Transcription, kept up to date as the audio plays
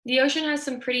The ocean has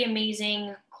some pretty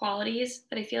amazing qualities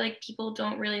that I feel like people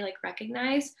don't really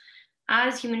recognize.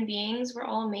 As human beings, we're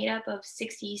all made up of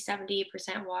 60,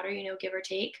 70% water, give or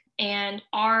take. And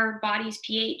our body's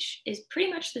pH is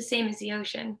pretty much the same as the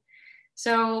ocean.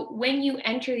 So when you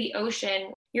enter the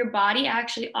ocean, your body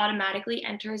actually automatically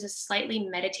enters a slightly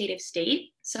meditative state.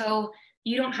 So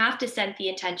you don't have to set the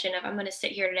intention of, I'm going to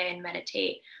sit here today and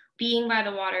meditate. Being by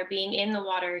the water, being in the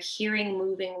water, hearing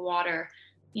moving water,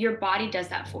 your body does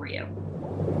that for you.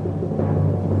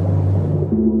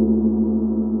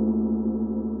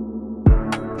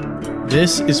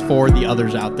 This is for the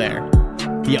others out there,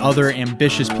 the other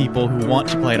ambitious people who want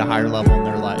to play at a higher level in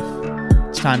their life.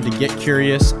 It's time to get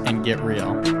curious and get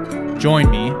real.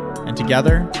 Join me, and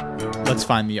together, let's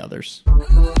find the others.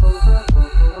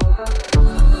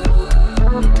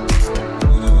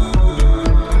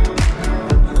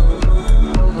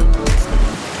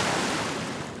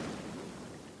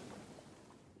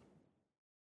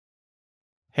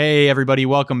 Hey, everybody.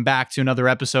 Welcome back to another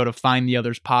episode of Find the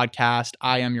Others podcast.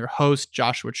 I am your host,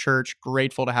 Joshua Church.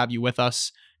 Grateful to have you with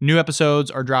us. New episodes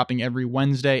are dropping every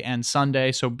Wednesday and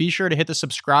Sunday, so be sure to hit the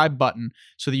subscribe button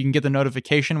so that you can get the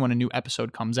notification when a new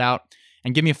episode comes out.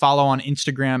 And give me a follow on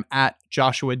Instagram at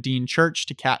Joshua Dean Church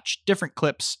to catch different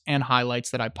clips and highlights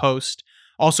that I post.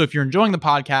 Also, if you're enjoying the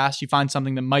podcast, you find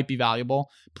something that might be valuable,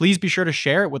 please be sure to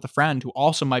share it with a friend who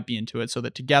also might be into it so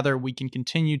that together we can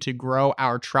continue to grow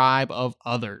our tribe of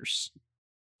others.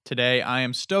 Today, I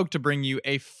am stoked to bring you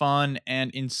a fun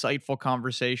and insightful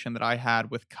conversation that I had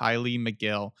with Kylie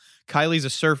McGill. Kylie's a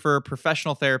surfer,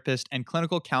 professional therapist, and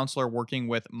clinical counselor working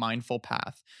with Mindful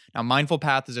Path. Now, Mindful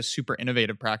Path is a super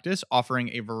innovative practice offering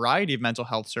a variety of mental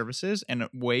health services in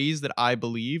ways that I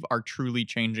believe are truly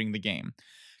changing the game.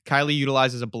 Kylie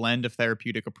utilizes a blend of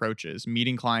therapeutic approaches,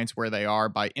 meeting clients where they are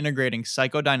by integrating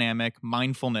psychodynamic,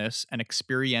 mindfulness, and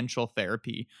experiential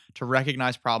therapy to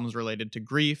recognize problems related to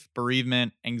grief,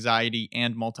 bereavement, anxiety,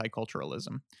 and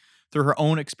multiculturalism. Through her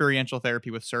own experiential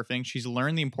therapy with surfing, she's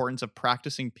learned the importance of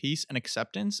practicing peace and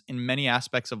acceptance in many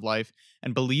aspects of life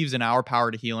and believes in our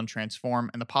power to heal and transform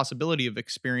and the possibility of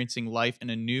experiencing life in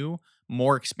a new,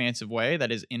 more expansive way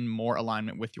that is in more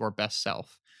alignment with your best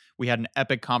self. We had an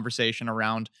epic conversation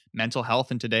around mental health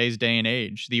in today's day and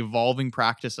age, the evolving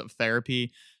practice of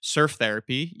therapy, surf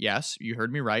therapy, yes, you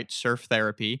heard me right, surf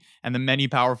therapy, and the many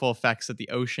powerful effects that the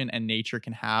ocean and nature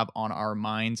can have on our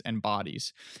minds and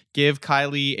bodies. Give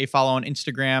Kylie a follow on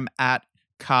Instagram at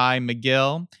Kai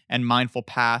McGill and Mindful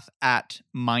Path at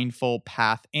Mindful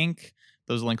Path Inc.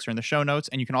 Those links are in the show notes,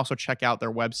 and you can also check out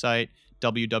their website,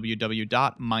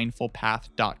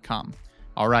 www.mindfulpath.com.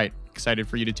 All right, excited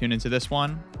for you to tune into this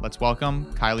one. Let's welcome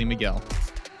Kylie McGill.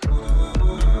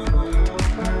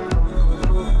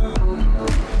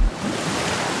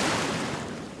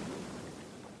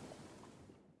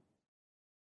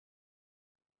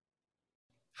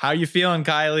 How you feeling,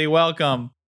 Kylie?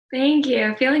 Welcome. Thank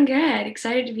you. Feeling good.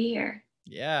 Excited to be here.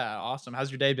 Yeah, awesome. How's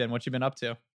your day been? What you been up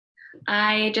to?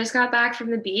 I just got back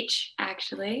from the beach,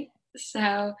 actually.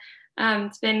 So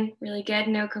it's been really good.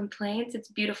 No complaints. It's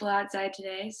beautiful outside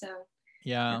today. So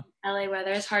yeah, LA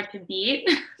weather is hard to beat.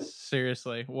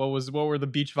 Seriously. What were the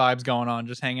beach vibes going on?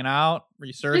 Just hanging out? Were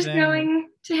you surfing? Just going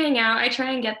to hang out. I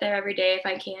try and get there every day if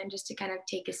I can, just to kind of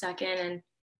take a second and,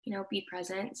 be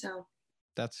present. So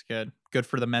that's good. Good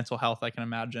for the mental health, I can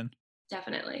imagine.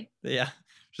 Definitely. Yeah.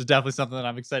 Which is definitely something that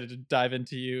I'm excited to dive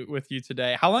into with you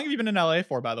today. How long have you been in LA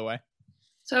for, by the way?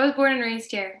 So I was born and raised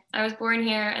here. I was born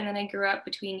here, and then I grew up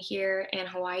between here and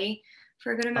Hawaii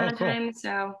for a good amount of time.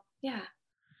 So yeah.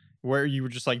 Where you were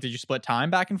just did you split time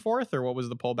back and forth, or what was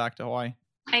the pull back to Hawaii?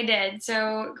 I did.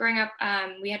 So growing up,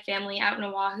 we had family out in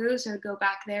Oahu, so I'd go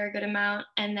back there a good amount.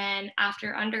 And then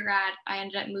after undergrad, I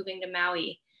ended up moving to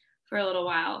Maui for a little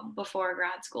while before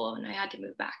grad school, and I had to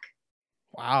move back.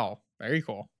 Wow. Very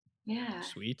cool. Yeah.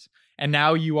 Sweet. And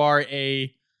now you are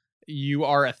a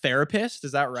therapist,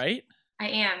 is that right? I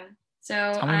am. So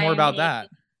tell me more about that.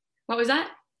 What was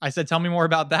that? I said, tell me more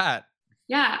about that.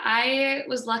 Yeah, I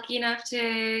was lucky enough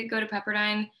to go to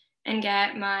Pepperdine and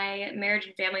get my marriage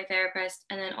and family therapist,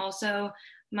 and then also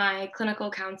my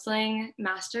clinical counseling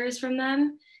master's from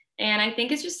them. And I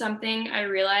think it's just something I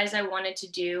realized I wanted to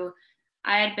do.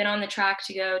 I had been on the track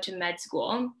to go to med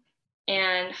school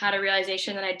and had a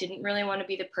realization that I didn't really want to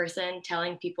be the person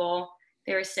telling people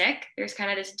they were sick. There's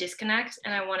kind of this disconnect,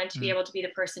 and I wanted to be able to be the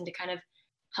person to kind of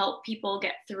help people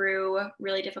get through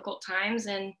really difficult times.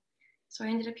 And so I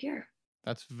ended up here.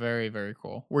 That's very, very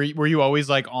cool. Were you always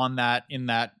on that, in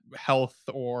that health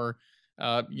or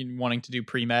wanting to do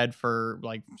pre-med for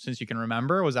since you can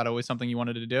remember? Was that always something you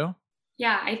wanted to do?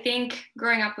 Yeah, I think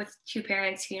growing up with two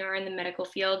parents who are in the medical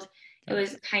field, It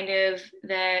was kind of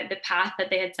the path that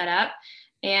they had set up.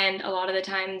 And a lot of the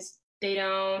times they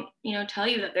don't, tell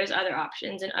you that there's other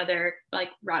options and other like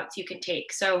routes you can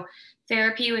take. So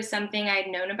therapy was something I'd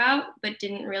known about, but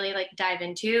didn't really like dive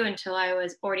into until I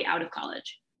was already out of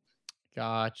college.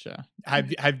 Gotcha.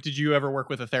 Did you ever work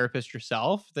with a therapist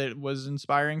yourself that was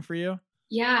inspiring for you?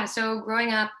 Yeah. So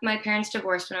growing up, my parents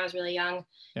divorced when I was really young.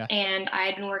 Yeah. And I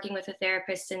had been working with a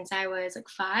therapist since I was like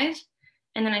 5.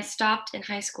 And then I stopped in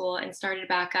high school and started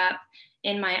back up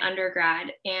in my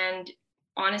undergrad. And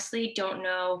honestly, don't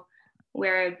know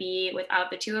where I'd be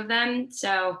without the two of them.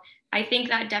 So I think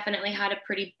that definitely had a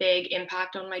pretty big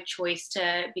impact on my choice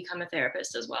to become a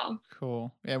therapist as well.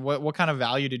 Cool. Yeah. What kind of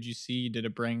value did you see did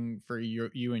it bring for you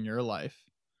in your life?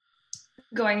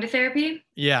 Going to therapy,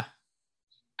 Yeah.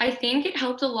 I think it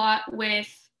helped a lot with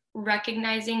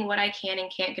recognizing what I can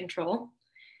and can't control.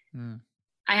 Mm.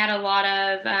 I had a lot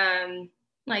of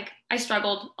I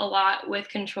struggled a lot with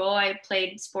control. I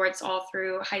played sports all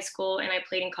through high school and I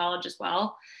played in college as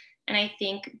well. And I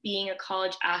think being a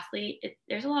college athlete,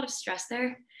 there's a lot of stress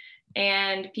there.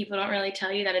 And people don't really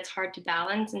tell you that it's hard to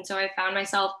balance. And so I found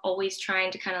myself always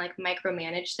trying to kind of like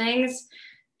micromanage things.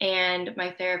 And my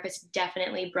therapist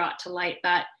definitely brought to light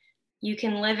that you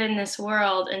can live in this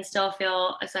world and still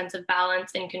feel a sense of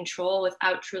balance and control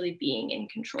without truly being in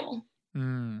control.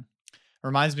 Mm.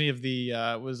 Reminds me of the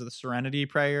was it the Serenity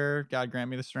prayer? God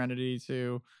grant me the serenity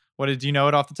to do you know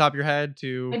it off the top of your head I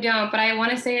to don't, but I want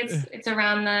to say it's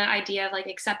around the idea of like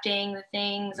accepting the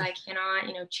things I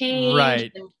cannot, change.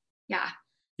 right. And yeah,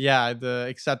 Yeah, the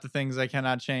accept the things I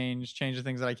cannot change, change the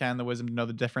things that I can, the wisdom to know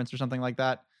the difference or something like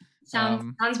that. sounds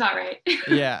Um sounds about right.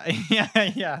 yeah,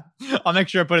 yeah. I'll make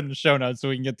sure I put it in the show notes so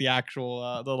we can get the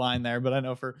actual the line there. But I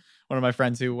know for one of my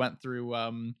friends who went through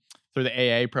the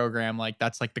AA program, like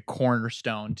that's like the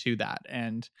cornerstone to that.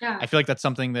 And Yeah, I feel like that's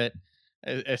something that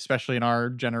especially in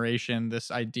our generation, this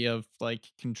idea of like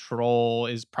control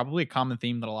is probably a common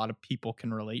theme that a lot of people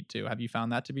can relate to. Have you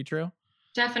found that to be true?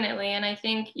 definitely. And I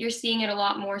think you're seeing it a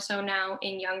lot more so now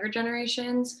in younger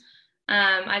generations.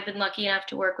 I've been lucky enough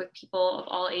to work with people of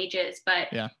all ages,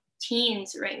 but Yeah.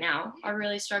 teens right now are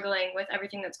really struggling with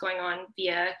everything that's going on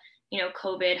via,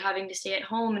 COVID, having to stay at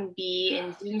home and be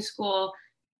in Zoom school.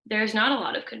 There's not a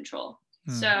lot of control.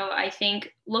 So Hmm. I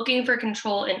think looking for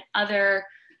control in other,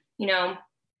 you know,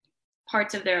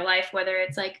 parts of their life, whether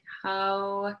it's like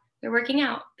how they're working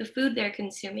out, the food they're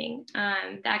consuming,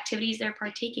 the activities they're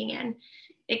partaking in.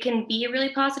 It can be a really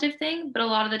positive thing, but a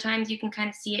lot of the times you can kind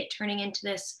of see it turning into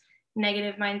this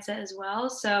negative mindset as well.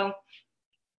 So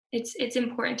it's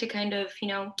important to kind of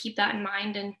keep that in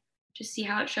mind and just see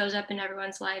how it shows up in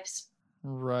everyone's lives.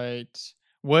 Right.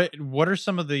 What are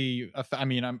some of the I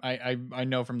mean, I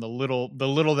know from the little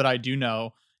that I do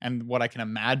know and what I can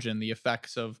imagine the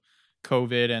effects of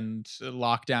COVID and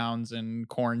lockdowns and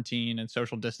quarantine and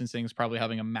social distancing is probably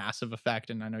having a massive effect.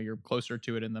 And I know you're closer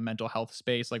to it in the mental health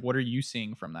space. Like, what are you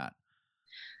seeing from that?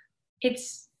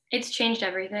 It's changed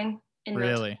everything in mental.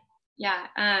 Really? Yeah.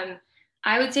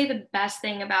 I would say the best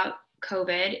thing about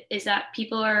COVID is that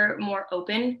people are more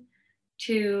open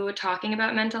to talking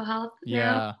about mental health now.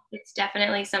 Yeah. It's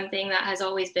definitely something that has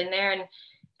always been there. And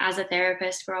as a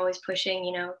therapist, we're always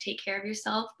pushing, take care of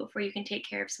yourself before you can take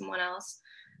care of someone else.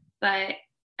 But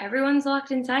everyone's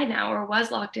locked inside now or was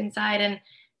locked inside, and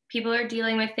people are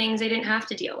dealing with things they didn't have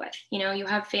to deal with. You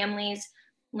have families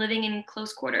living in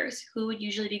close quarters who would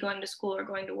usually be going to school or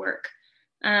going to work.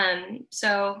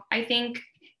 So I think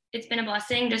it's been a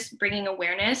blessing just bringing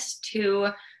awareness to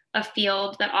a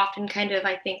field that often kind of,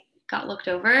 I think, got looked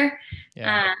over.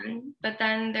 Yeah. But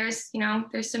then there's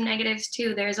some negatives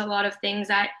too. There's a lot of things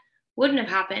that wouldn't have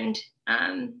happened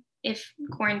if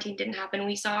quarantine didn't happen.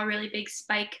 We saw a really big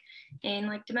spike in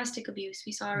like domestic abuse.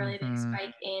 We saw a really big Hmm.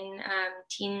 spike in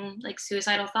teen like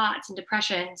suicidal thoughts and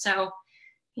depression. So,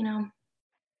 you know,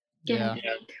 give and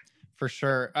Yeah. take. For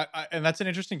sure, and that's an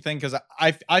interesting thing because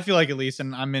I feel like at least,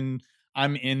 and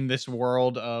I'm in this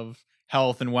world of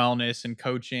health and wellness and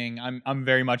coaching. I'm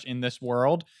very much in this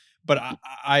world, but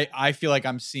I feel like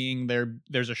I'm seeing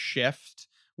there's a shift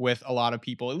with a lot of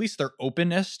people, at least their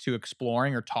openness to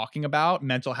exploring or talking about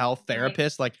mental health Right.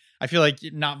 therapists. Like I feel like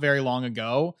not very long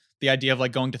ago, the idea of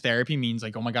like going to therapy means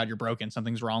like, oh my God, you're broken,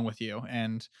 something's wrong with you,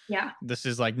 and Yeah. this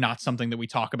is like not something that we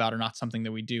talk about or not something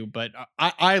that we do. But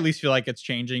I at least feel like it's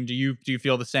changing. Do you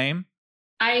feel the same?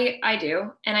 I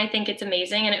do, and I think it's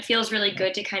amazing, and it feels really Yeah.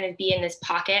 good to kind of be in this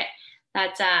pocket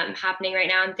that's happening right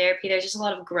now in therapy. There's just a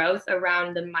lot of growth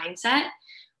around the mindset.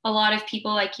 A lot of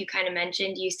people, like you kind of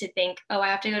mentioned, used to think, "Oh, I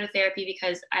have to go to therapy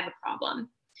because I have a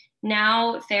problem."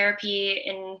 Now, therapy,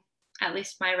 in at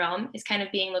least my realm, is kind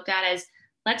of being looked at as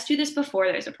let's do this before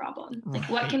there's a problem. Like,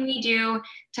 what Right. can we do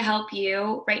to help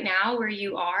you right now where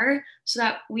you are so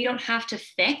that we don't have to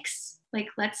fix? Like,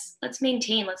 let's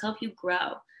maintain, let's help you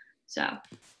grow. So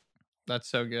That's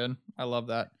so good. I love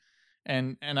that.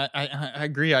 And I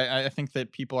agree. I think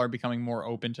that people are becoming more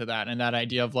open to that, and that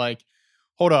idea of like,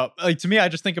 hold up. Like, to me, I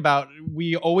just think about,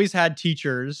 we always had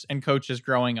teachers and coaches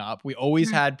growing up. We always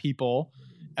mhm, had people,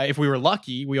 if we were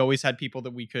lucky, we always had people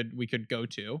that we could go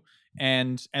to.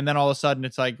 And then all of a sudden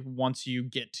it's like, once you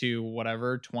get to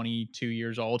whatever, 22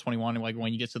 years old, 21, like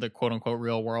when you get to the quote unquote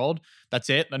real world, that's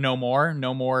it. No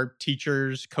more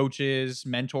teachers, coaches,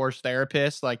 mentors,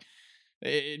 therapists. Like,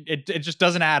 it just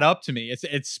doesn't add up to me. It's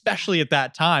especially at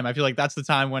that time. I feel like that's the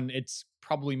time when it's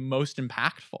probably most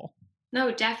impactful.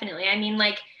 no, definitely. I mean,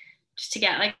 like, just to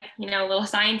get like, a little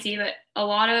sciencey, but a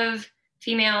lot of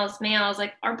females, males,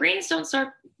 like our brains don't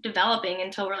start developing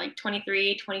until we're like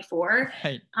 23, 24.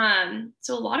 Right.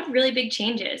 So a lot of really big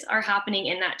changes are happening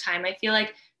in that time. I feel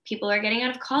like people are getting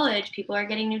out of college, people are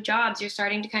getting new jobs. You're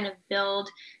starting to kind of build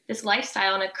this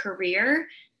lifestyle and a career.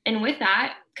 And with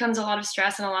that comes a lot of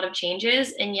stress and a lot of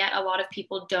changes. And yet a lot of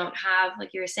people don't have,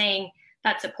 like you were saying,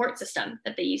 that support system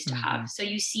that they used to Hmm. have. So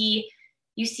you see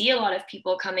a lot of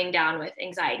people coming down with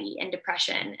anxiety and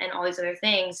depression and all these other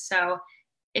things. So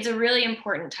it's a really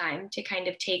important time to kind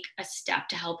of take a step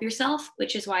to help yourself,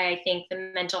 which is why I think the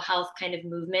mental health kind of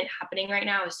movement happening right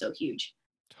now is so huge.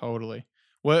 Totally.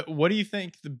 What do you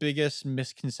think the biggest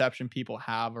misconception people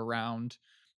have around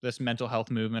this mental health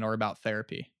movement or about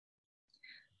therapy?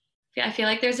 I feel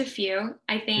like there's a few.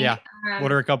 I Yeah. think,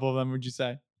 What are a couple of them, would you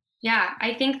say? yeah,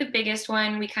 I think the biggest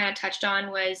one we kind of touched on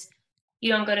was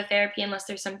you don't go to therapy unless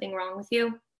there's something wrong with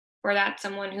you, or that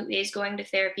someone who is going to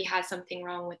therapy has something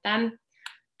wrong with them.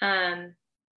 Um,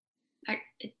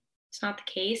 it's not the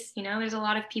case. There's a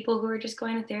lot of people who are just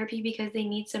going to therapy because they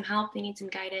need some help, they need some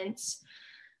guidance.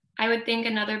 I would think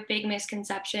another big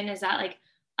misconception is that, like,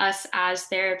 us as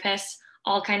therapists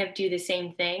all kind of do the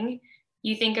same thing.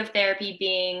 You think of therapy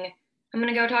being, I'm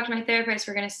going to go talk to my therapist.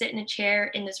 We're going to sit in a chair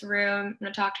in this room. I'm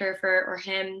going to talk to her or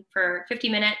him for 50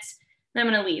 minutes. Then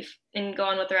I'm going to leave and go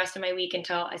on with the rest of my week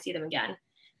until I see them again,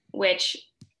 which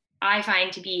I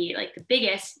find to be like the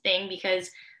biggest thing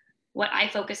because what I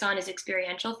focus on is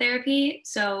experiential therapy.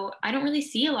 So I don't really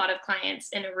see a lot of clients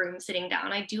in a room sitting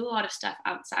down. I do a lot of stuff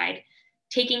outside,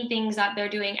 taking things that they're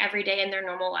doing every day in their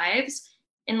normal lives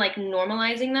and like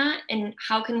normalizing that. And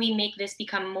how can we make this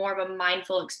become more of a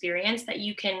mindful experience that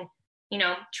you can,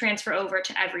 transfer over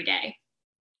to every day?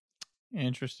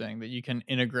 Interesting that you can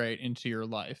integrate into your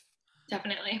life.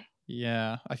 Definitely.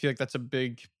 Yeah, I feel like that's a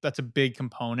big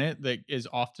component that is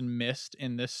often missed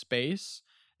in this space.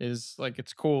 Is like,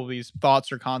 it's cool, these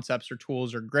thoughts or concepts or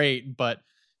tools are great, but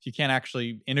if you can't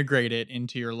actually integrate it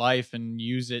into your life and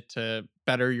use it to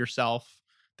better yourself,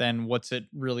 then what's it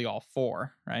really all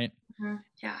for, right? Mhm.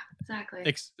 Yeah,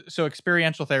 exactly. So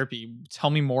experiential therapy, tell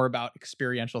me more about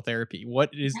experiential therapy.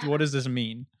 What does this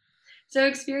mean? So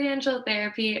experiential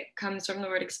therapy comes from the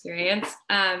word experience.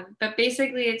 But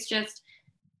basically it's just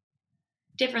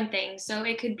different things. So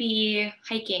it could be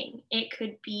hiking, it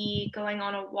could be going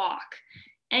on a walk,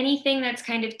 anything that's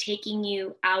kind of taking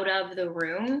you out of the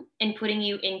room and putting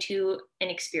you into an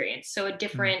experience. So a Mm,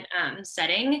 different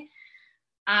setting.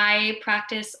 I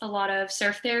practice a lot of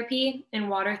surf therapy and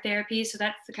water therapy. So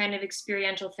that's the kind of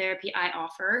experiential therapy I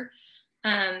offer.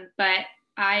 But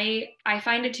I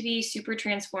find it to be super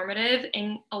transformative.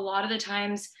 And a lot of the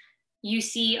times you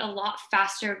see a lot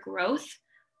faster growth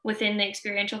within the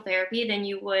experiential therapy than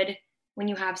you would when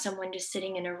you have someone just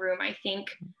sitting in a room. I think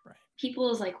right.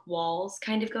 people's like walls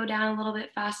kind of go down a little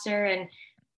bit faster and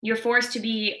you're forced to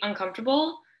be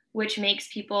uncomfortable, which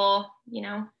makes people,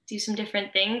 do some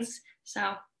different things.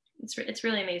 So it's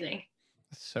really amazing.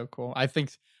 That's so cool. I think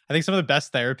some of the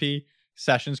best therapy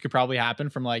sessions could probably happen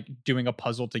from like doing a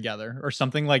puzzle together or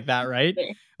something like that, right?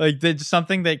 Like, that's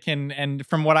something that can, and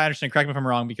from what I understand, correct me if I'm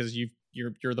wrong because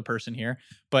you're the person here,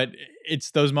 but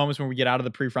it's those moments when we get out of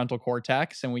the prefrontal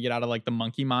cortex and we get out of like the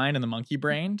monkey mind and the monkey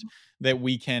brain, that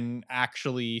we can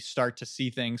actually start to see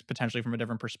things potentially from a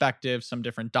different perspective, some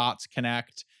different dots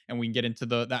connect, and we can get into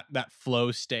that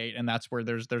flow state, and that's where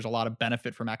there's a lot of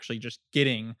benefit from actually just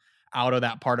getting out of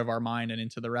that part of our mind and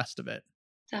into the rest of it.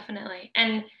 Definitely.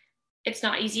 And it's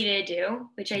not easy to do,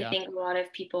 which I Yeah. think a lot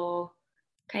of people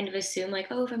kind of assume like,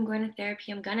 oh, if I'm going to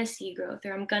therapy, I'm going to see growth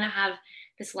or I'm going to have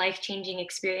this life changing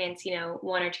experience,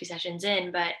 one or two sessions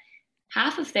in. But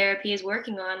half of therapy is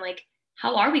working on like,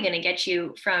 how are we going to get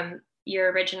you from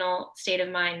your original state of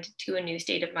mind to a new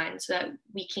state of mind so that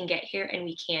we can get here and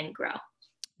we can grow?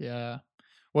 Yeah.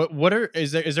 What are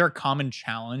is there a common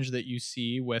challenge that you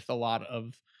see with a lot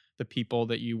of the people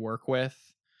that you work with?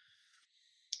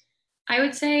 I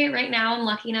would say right now I'm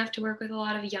lucky enough to work with a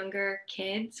lot of younger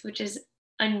kids, which is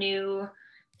a new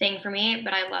thing for me,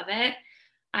 but I love it.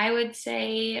 I would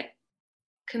say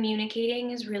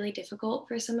communicating is really difficult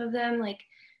for some of them, like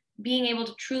being able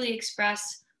to truly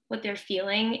express what they're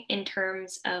feeling in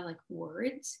terms of like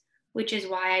words, which is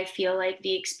why I feel like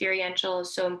the experiential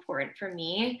is so important for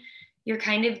me. You're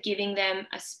kind of giving them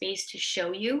a space to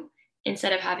show you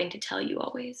instead of having to tell you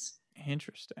always.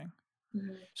 Interesting.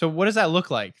 Mhm. So what does that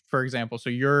look like? For example, so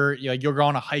you're going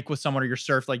on a hike with someone or you're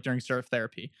surf like during surf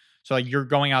therapy. So like you're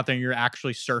going out there and you're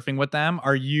actually surfing with them.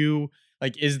 Are you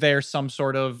like is there some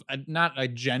sort of not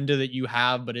agenda that you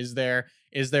have, but is there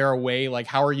a way like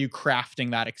how are you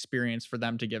crafting that experience for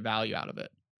them to get value out of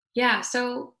it? Yeah.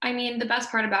 So, I mean, the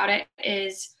best part about it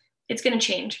is it's going to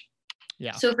change.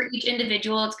 Yeah. So, for each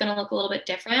individual, it's going to look a little bit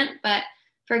different. But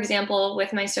for example,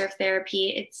 with my surf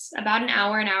therapy, it's about an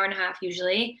hour and a half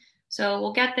usually. So,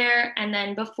 we'll get there. And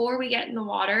then before we get in the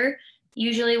water,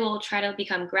 usually we'll try to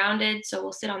become grounded. So,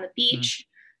 we'll sit on the Mhm. beach,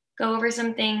 go over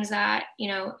some things that,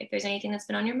 if there's anything that's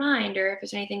been on your mind or if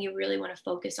there's anything you really want to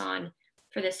focus on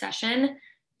for this session,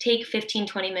 take 15,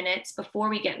 20 minutes before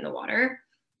we get in the water.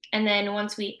 And then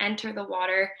once we enter the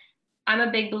water, I'm a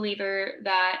big believer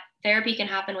that therapy can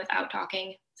happen without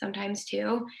talking sometimes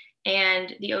too.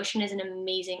 And the ocean is an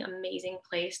amazing, amazing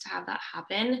place to have that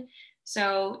happen.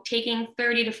 So taking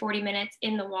 30 to 40 minutes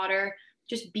in the water,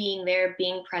 just being there,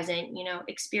 being present,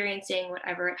 experiencing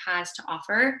whatever it has to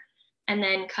offer, and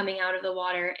then coming out of the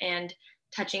water and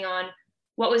touching on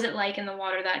what was it like in the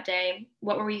water that day?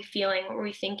 What were we feeling? What were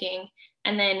we thinking?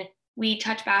 And then we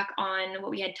touch back on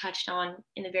what we had touched on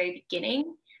in the very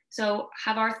beginning. So,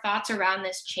 have our thoughts around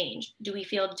this changed? Do we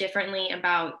feel differently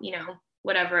about,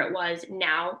 whatever it was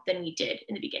now than we did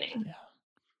in the beginning? Yeah.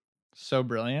 So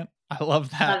brilliant. I love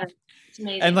that. Love it. It's And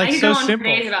amazing. I like could go so on for simple.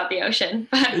 days about the ocean,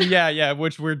 but Yeah, yeah,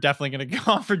 which we're definitely gonna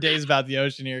go on for days about the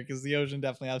ocean here because the ocean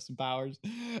definitely has some powers.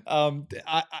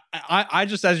 I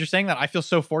just as you're saying that, I feel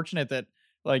so fortunate that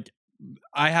like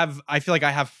I feel like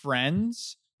I have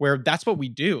friends where that's what we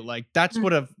do. Like that's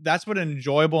what an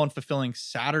enjoyable and fulfilling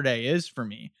Saturday is for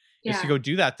me is to yeah. go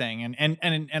do that thing.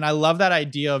 And I love that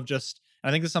idea of just I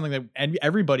think it's something that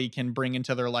everybody can bring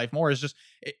into their life more is just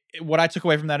what I took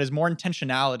away from that is more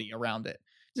intentionality around it.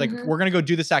 It's like Hmm. we're going to go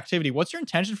do this activity. What's your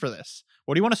intention for this?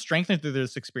 What do you want to strengthen through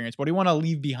this experience? What do you want to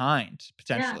leave behind Yeah.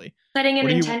 potentially? Setting What an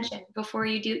do you intention before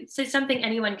you do. So something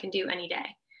anyone can do any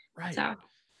day. right? So,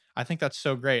 I think that's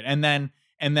so great. And then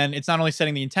it's not only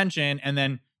setting the intention and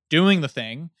then doing the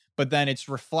thing, but then it's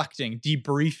reflecting,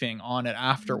 debriefing on it mhm.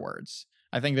 afterwards.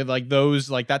 I think that like those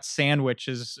like that sandwich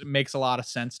is makes a lot of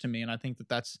sense to me, and I think that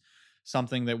that's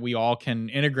something that we all can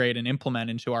integrate and implement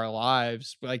into our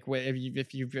lives. Like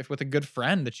if with a good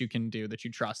friend that you can do that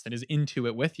you trust that is into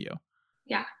it with you.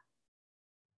 Yeah.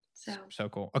 So, So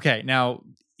cool. Okay, now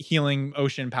healing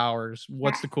ocean powers. yeah.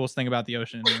 What's the coolest thing about the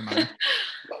ocean in your mind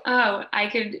Oh, I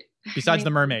could. I besides mean,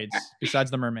 the mermaids?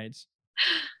 Besides the mermaids.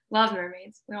 love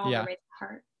mermaids. We're all Yeah. mermaids at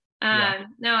heart. Yeah.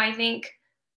 No, I think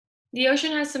the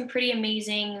ocean has some pretty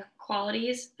amazing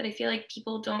qualities that I feel like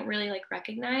people don't really like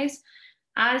recognize.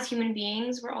 As human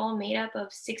beings, we're all made up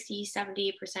of 60,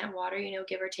 70% water,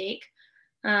 give or take.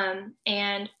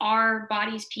 And our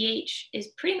body's pH is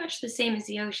pretty much the same as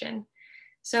the ocean.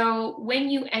 So when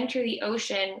you enter the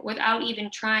ocean without even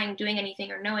trying, doing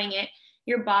anything, or knowing it,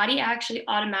 your body actually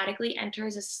automatically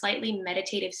enters a slightly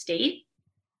meditative state.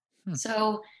 Hmm.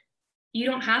 So you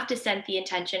don't have to set the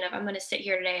intention of, I'm going to sit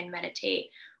here today and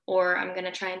meditate, or I'm going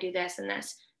to try and do this and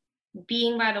this.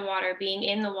 Being by the water, being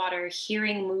in the water,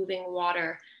 hearing moving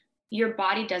water, your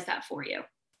body does that for you.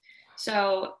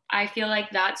 So I feel like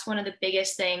that's one of the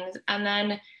biggest things. And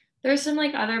then there's some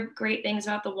like other great things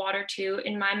about the water too.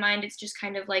 In my mind, it's just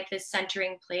kind of like this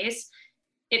centering place.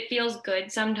 It feels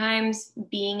good sometimes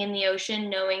being in the ocean,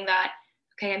 knowing that,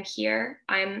 okay, I'm here,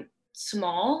 I'm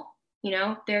small,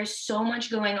 there's so much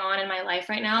going on in my life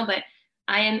right now, but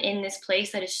I am in this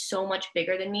place that is so much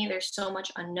bigger than me. There's so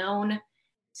much unknown.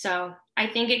 So I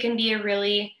think it can be a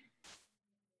really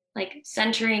like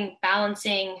centering,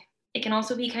 balancing. It can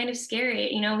also be kind of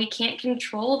scary. We can't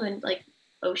control the like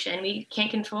ocean. We can't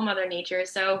control Mother Nature.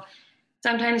 So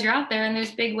sometimes you're out there and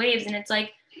there's big waves and it's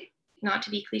like, not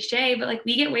to be cliche, but like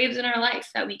we get waves in our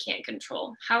life that we can't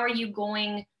control. How are you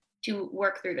going to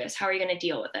work through this? How are you going to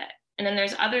deal with it? And then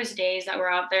there's others days that we're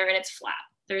out there and it's flat.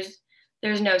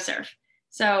 There's no surf.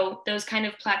 So those kind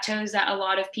of plateaus that a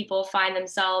lot of people find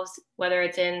themselves, whether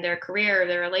it's in their career,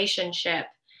 their relationship,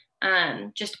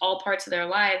 just all parts of their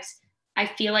lives, I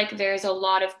feel like there's a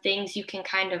lot of things you can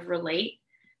kind of relate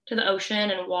to the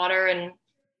ocean and water and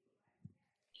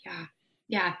Yeah.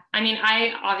 Yeah. I mean,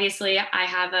 I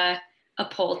have a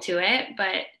pull to it,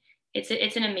 but it's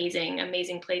an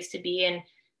amazing place to be. And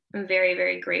I'm very,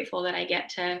 very grateful that I get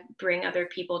to bring other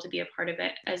people to be a part of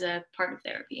it as a part of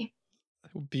therapy.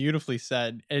 Beautifully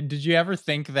said. And did you ever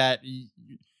think that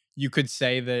you could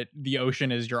say that the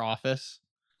ocean is your office,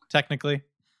 technically?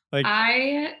 Like,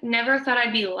 I never thought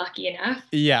I'd be lucky enough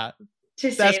yeah,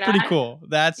 to that's say pretty that. cool.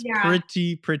 That's Yeah.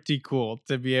 pretty cool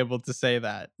to be able to say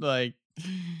that. Like, It's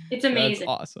that's amazing.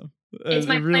 awesome. It's It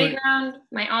my really, playground,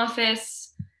 my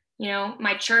office,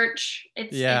 my church.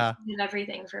 It's yeah.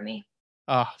 everything for me.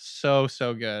 Oh, so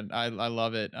good. I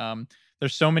love it.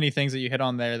 There's so many things that you hit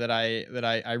on there that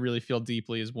I really feel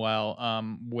deeply as well.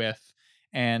 With,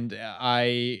 and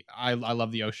I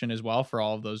love the ocean as well for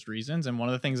all of those reasons. And one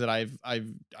of the things that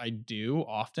I do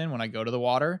often when I go to the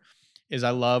water is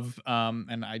I love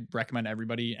and I recommend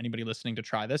anybody listening to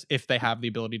try this if they have the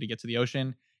ability to get to the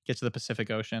ocean. Get to the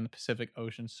Pacific Ocean. The Pacific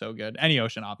Ocean's so good. Any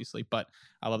ocean, obviously, but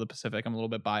I love the Pacific. I'm a little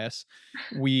bit biased.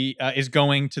 We is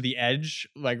going to the edge,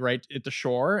 like right at the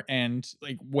shore, and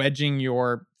like wedging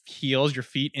your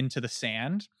feet into the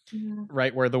sand, Mhm.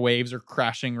 right where the waves are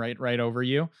crashing right over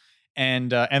you.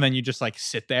 And then you just like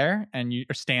sit there and you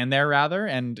or stand there rather,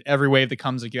 and every wave that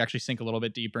comes, like you actually sink a little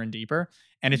bit deeper and deeper,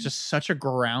 and it's just such a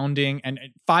grounding. And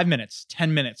 5 minutes,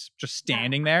 10 minutes, just Yeah.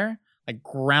 standing there, like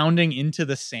grounding into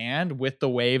the sand with the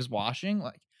waves washing.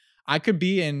 Like I could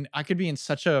be in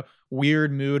such a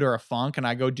weird mood or a funk, and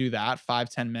I go do that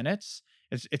 5-10 minutes.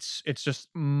 It's just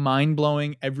mind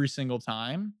blowing every single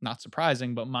time. Not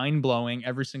surprising, but mind blowing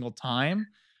every single time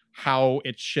how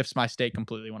it shifts my state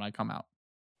completely when I come out.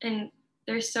 And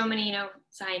there's so many,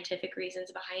 scientific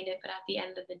reasons behind it, but at the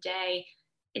end of the day,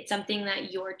 it's something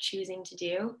that you're choosing to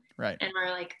do Right. and are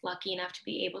like lucky enough to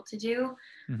be able to do.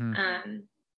 Hmm. Um,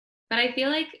 but I feel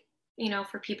like,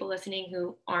 for people listening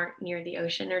who aren't near the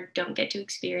ocean or don't get to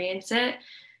experience it,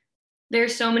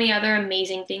 there's so many other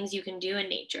amazing things you can do in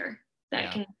nature that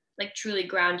Yeah. can like truly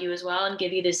ground you as well and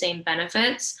give you the same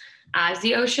benefits as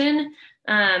the ocean.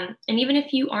 And even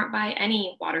if you aren't by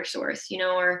any water source,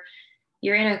 or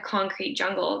you're in a concrete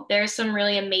jungle, there's some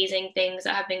really amazing things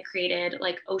that have been created,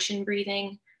 like ocean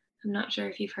breathing. I'm not sure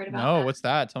if you've heard about No, that. what's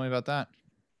that? Tell me about that.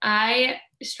 I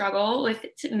struggle with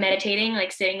meditating,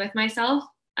 like sitting with myself.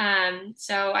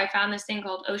 So I found this thing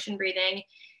called ocean breathing,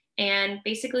 and um,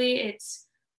 basically it's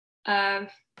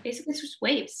just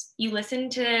waves. You listen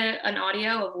to an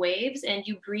audio of waves, and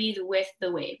you breathe with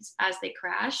the waves as they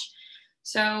crash.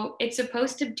 So it's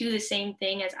supposed to do the same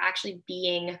thing as actually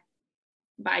being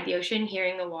by the ocean,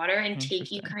 hearing the water, and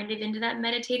take you Interesting. kind of into that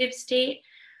meditative state.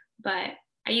 But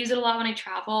I use it a lot when I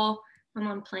travel. I'm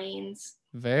on planes.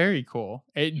 Very cool.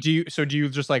 Do you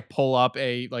just like pull up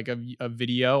a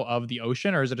video of the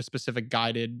ocean, or is it a specific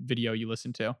guided video you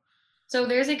listen to? So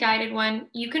there's a guided one.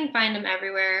 You can find them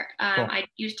everywhere. Cool. I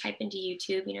use type into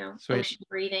YouTube, Sweet. ocean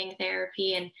breathing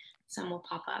therapy, and some will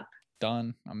pop up.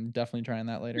 Done. I'm definitely trying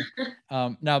that later.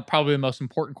 Now probably the most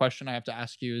important question I have to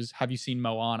ask you is, have you seen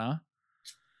Moana?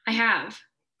 I have.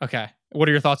 Okay. What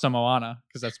are your thoughts on Moana?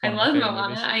 Because that's I one of my love favorite Moana.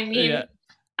 movies. I Yeah. mean,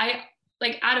 I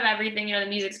like out of everything, the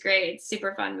music's great. It's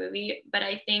super fun movie, but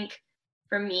I think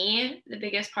for me, the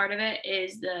biggest part of it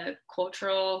is the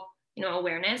cultural,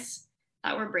 awareness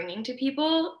that we're bringing to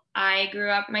people. I grew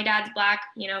up, my dad's black,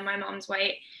 my mom's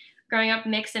white. Growing up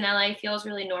mixed in LA feels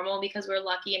really normal because we're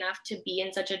lucky enough to be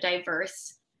in such a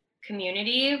diverse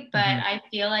community. But Hmm. I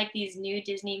feel like these new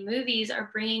Disney movies are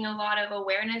bringing a lot of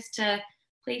awareness to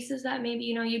places that maybe,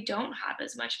 you don't have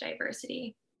as much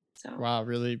diversity. So, Wow,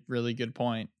 really, really good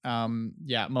point.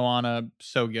 Yeah, Moana,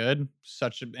 so good.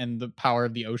 And the power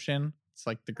of the ocean. It's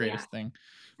like the yeah, greatest thing.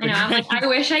 I The know. I'm like, great. I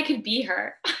wish I could be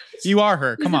her. You are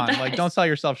her. She's Come the on, like don't best. sell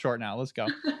yourself short now. Let's go.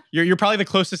 You're probably the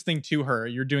closest thing to her.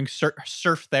 You're doing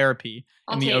surf therapy in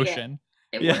I'll the take it. ocean.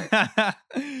 It works. Yeah,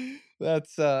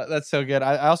 that's so good.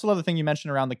 I also love the thing you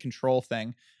mentioned around the control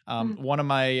thing. Mm, One of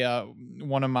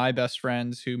my best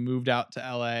friends who moved out to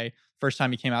LA, first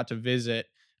time he came out to visit.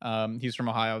 He's from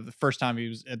Ohio. The first time he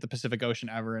was at the Pacific Ocean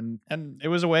ever, and it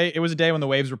was a day when the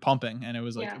waves were pumping, and it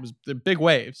was like yeah. it was the big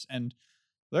waves, and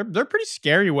they're pretty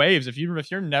scary waves. If you've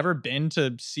never been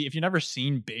to see if you've never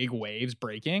seen big waves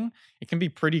breaking, it can be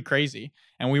pretty crazy.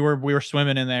 And we were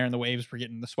swimming in there, and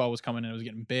the swell was coming, and it was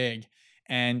getting big.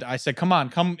 And I said, "Come on,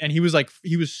 come!" And he was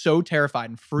so terrified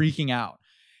and freaking out.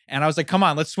 And I was like, "Come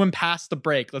on, let's swim past the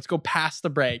break. Let's go past the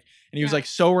break." And he was Yeah. like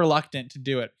so reluctant to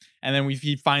do it. And then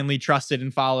he finally trusted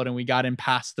and followed, and we got in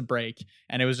past the break.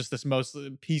 And it was just this most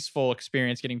peaceful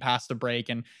experience getting past the break,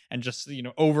 and just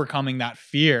overcoming that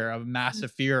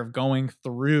massive fear of going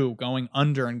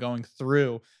under and going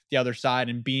through the other side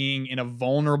and being in a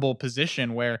vulnerable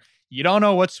position where you don't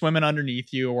know what's swimming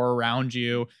underneath you or around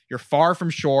you. You're far from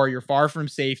shore. You're far from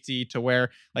safety, to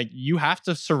where like you have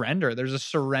to surrender. There's a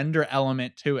surrender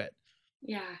element to it.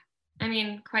 Yeah. I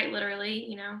mean, quite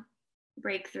literally,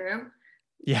 breakthrough.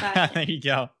 Yeah, But there you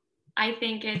go. I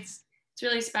think it's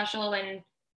really special when,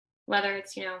 whether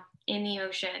it's, in the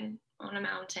ocean, on a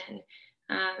mountain,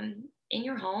 in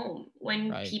your home, when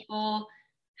Right. people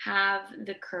have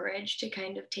the courage to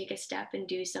kind of take a step and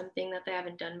do something that they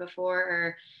haven't done before,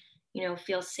 or,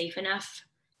 feel safe enough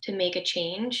to make a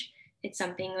change. It's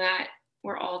something that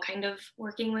we're all kind of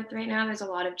working with right now. There's a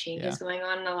lot of changes going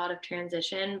on and a lot of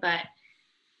transition, but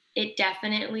it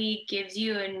definitely gives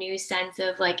you a new sense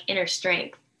of like inner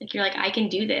strength. Like you're like, I can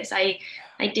do this. I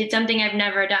did something I've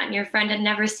never done. Your friend had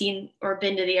never seen or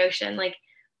been to the ocean. Like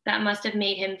that must have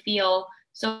made him feel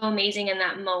so amazing in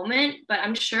that moment. But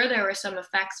I'm sure there were some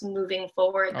effects moving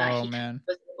forward that Oh he man.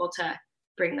 was able to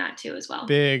bring that to as well.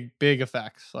 Big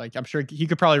effects. Like I'm sure he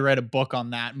could probably write a book on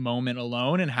that moment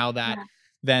alone and how that Yeah.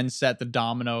 then set the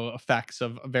domino effects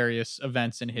of various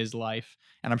events in his life.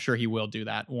 And I'm sure he will do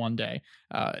that one day.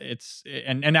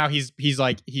 And now he's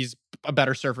a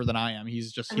better surfer than I am. He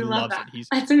I love loves that. it.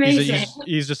 That's amazing.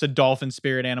 He's just a dolphin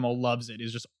spirit animal, loves it.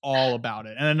 He's just all about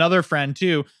it. And another friend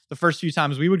too, the first few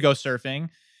times we would go surfing,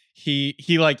 he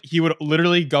would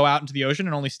literally go out into the ocean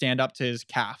and only stand up to his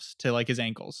calves, to like his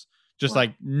ankles. Just Wow.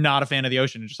 like not a fan of the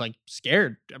ocean, just like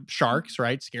scared of sharks,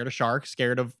 right? Scared of sharks,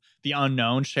 scared of the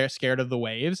unknown, scared of the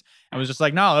waves. And was just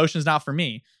like, no, the ocean's not for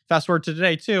me. Fast forward to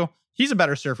today too. He's a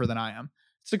better surfer than I am.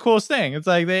 It's the coolest thing. It's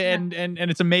like and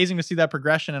it's amazing to see that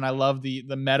progression. And I love the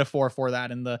metaphor for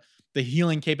that, and the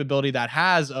healing capability that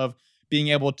has of being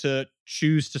able to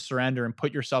choose to surrender and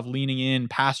put yourself leaning in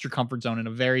past your comfort zone in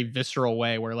a very visceral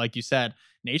way, where, like you said,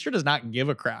 nature does not give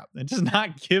a crap. It does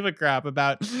not give a crap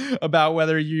about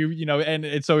whether and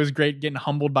it's always great getting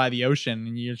humbled by the ocean,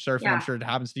 and you're surfing. Yeah. I'm sure it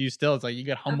happens to you still. It's like you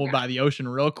get humbled by the ocean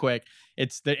real quick.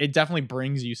 It definitely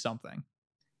brings you something.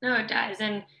 No, it does.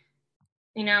 And,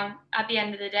 at the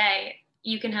end of the day,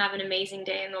 you can have an amazing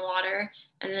day in the water.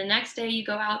 And the next day you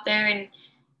go out there and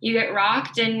you get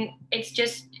rocked. And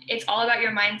it's all about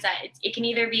your mindset. It can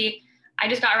either be, I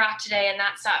just got rocked today and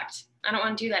that sucked. I don't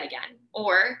want to do that again.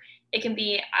 Or it can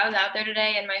be, I was out there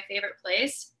today in my favorite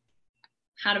place,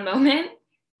 had a moment.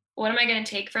 What am I going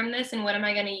to take from this? And what am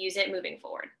I going to use it moving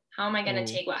forward? How am I going to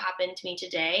take what happened to me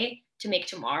today to make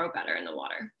tomorrow better in the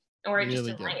water, or Really just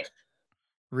in good. life?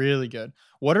 Really good.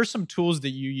 What are some tools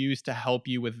that you use to help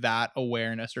you with that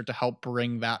awareness, or to help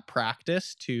bring that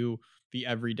practice to the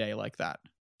everyday like that?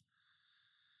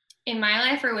 In my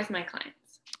life or with my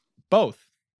clients? Both.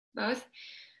 Both.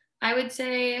 I would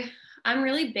say I'm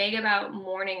really big about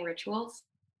morning rituals.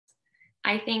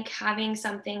 I think having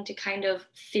something to kind of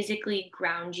physically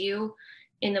ground you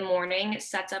in the morning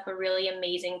sets up a really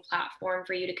amazing platform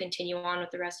for you to continue on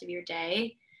with the rest of your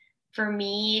day. For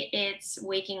me, it's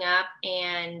waking up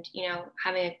and,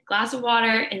 having a glass of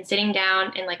water and sitting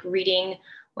down and like reading,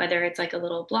 whether it's like a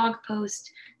little blog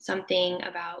post, something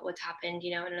about what's happened,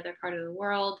 in another part of the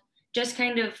world, just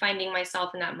kind of finding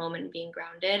myself in that moment and being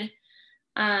grounded.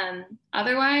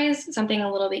 Otherwise, something a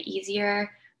little bit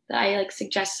easier that I like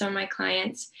suggest to my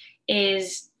clients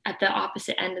is at the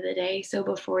opposite end of the day. So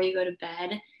before you go to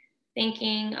bed,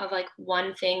 thinking of like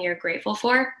one thing you're grateful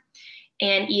for,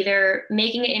 and either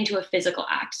making it into a physical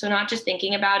act. So not just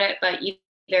thinking about it, but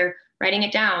either writing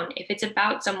it down. If it's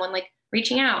about someone, like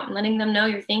reaching out and letting them know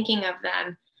you're thinking of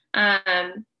them.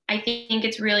 I think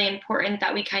it's really important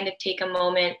that we kind of take a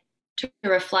moment to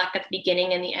reflect at the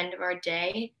beginning and the end of our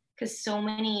day, because so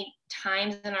many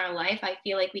times in our life, I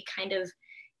feel like we kind of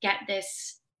get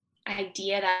this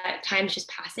idea that time's just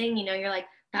passing. You're like,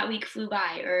 that week flew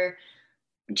by, or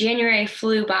January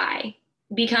flew by.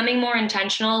 Becoming more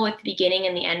intentional with the beginning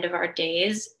and the end of our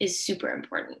days is super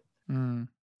important.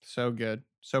 So good.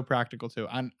 So practical too.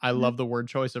 I love the word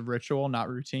choice of ritual, not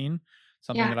routine.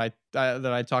 Something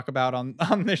that I talk about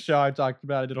on this show. I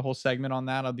did a whole segment on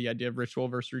that, of the idea of ritual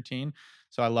versus routine.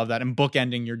 So I love that. And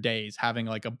bookending your days, having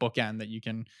like a bookend that you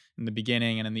can, in the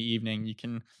beginning and in the evening, you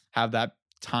can have that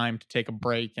time to take a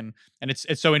break. And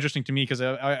it's so interesting to me, because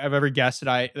of every guest that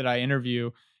I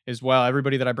interview as well,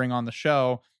 everybody that I bring on the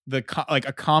show, like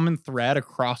a common thread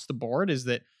across the board is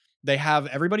that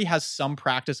everybody has some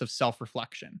practice of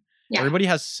self-reflection. Yeah. Everybody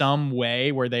has some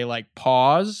way where they like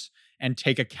pause and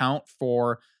take account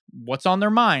for what's on their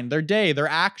mind, their day, their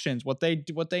actions, what they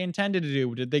intended to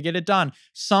do. Did they get it done?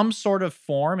 Some sort of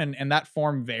form, and that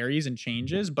form varies and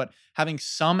changes, but having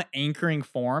some anchoring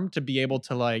form to be able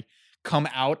to like come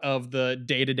out of the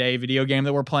day-to-day video game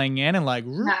that we're playing in and like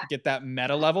Yeah. get that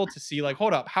meta level to see like,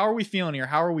 hold up, how are we feeling here?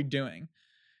 How are we doing?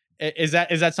 Is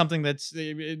that something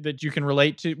that you can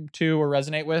relate to or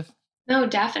resonate with? No,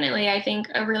 definitely. I think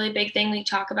a really big thing we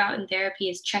talk about in therapy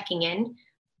is checking in.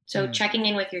 So Mm, checking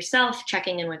in with yourself,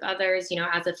 checking in with others,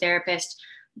 as a therapist.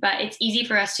 But it's easy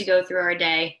for us to go through our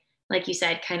day, like you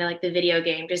said, kind of like the video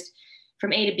game, just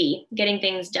from A to B, getting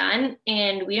things done.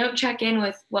 And we don't check in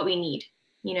with what we need,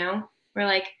 We're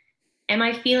like, am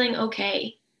I feeling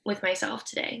okay with myself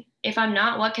today? If I'm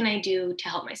not, what can I do to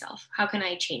help myself? How can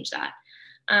I change that?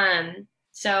 And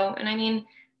I mean,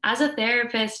 as a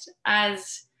therapist,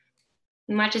 as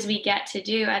much as we get to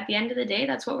do, at the end of the day,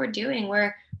 that's what we're doing.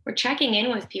 We're checking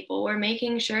in with people. We're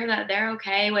making sure that they're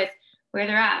okay with where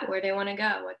they're at, where they want to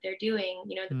go, what they're doing,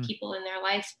 the mm. people in their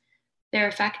life they're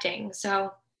affecting.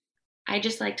 So I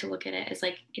just like to look at it as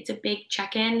like it's a big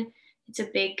check-in. It's a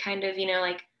big kind of,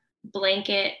 like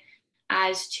blanket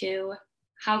as to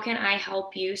how can I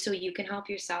help you so you can help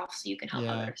yourself, so you can help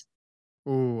Yeah. others.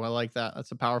 Ooh, I like that.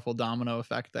 That's a powerful domino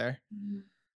effect there. Mhm.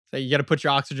 So you got to put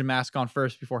your oxygen mask on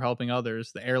first before helping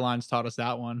others. The airlines taught us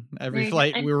that one. There Every you go.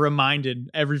 flight And we were reminded.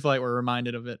 Every flight we're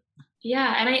reminded of it.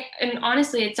 yeah, and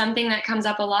honestly, it's something that comes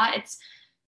up a lot. It's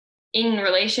in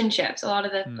relationships. A lot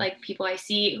of the Mm, like people I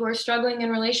see who are struggling in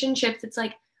relationships, it's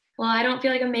like, well, I don't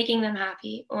feel like I'm making them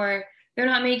happy, or they're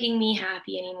not making me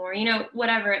happy anymore,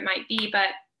 whatever it might be. But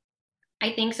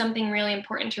I think something really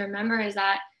important to remember is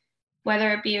that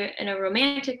whether it be in a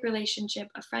romantic relationship,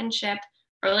 a friendship,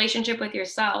 a relationship with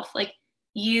yourself, like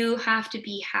you have to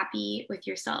be happy with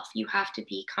yourself. You have to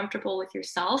be comfortable with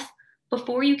yourself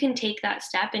before you can take that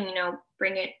step and,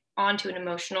 bring it onto an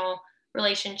emotional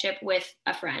relationship with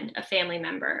a friend, a family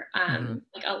member, mhm.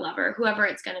 like a lover, whoever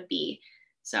it's going to be.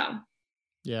 So,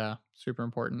 Yeah, super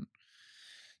important.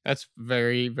 That's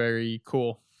very, very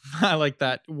cool. I like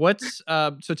that.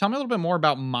 So tell me a little bit more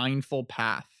about Mindful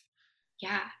Path.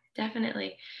 yeah,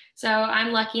 definitely. So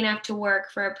I'm lucky enough to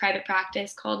work for a private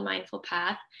practice called Mindful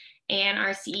Path, and our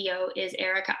CEO is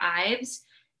Erica Ives.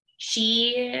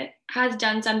 She has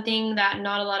done something that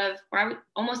not a lot of,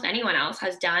 almost anyone else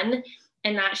has done,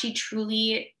 and that she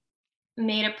truly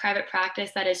made a private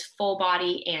practice that is full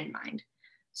body and mind.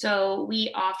 So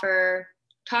we offer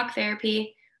talk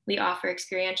therapy, we offer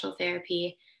experiential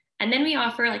therapy, and then we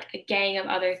offer like a gang of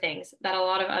other things that a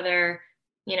lot of other,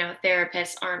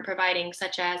 therapists aren't providing,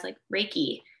 such as like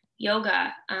Reiki,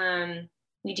 yoga.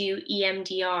 We do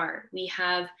EMDR. We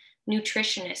have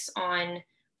nutritionists on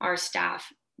our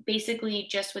staff, basically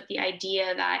just with the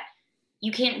idea that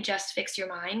you can't just fix your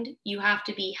mind. You have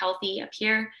to be healthy up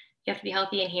here, you have to be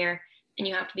healthy in here, and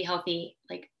you have to be healthy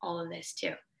like all of this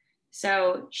too.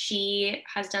 So she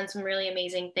has done some really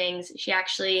amazing things. She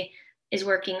actually is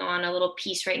working on a little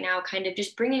piece right now, kind of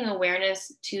just bringing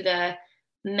awareness to the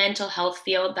mental health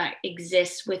field that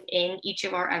exists within each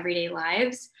of our everyday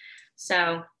lives.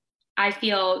 So I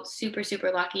feel super,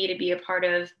 super lucky to be a part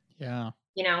of, Yeah,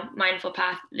 Mindful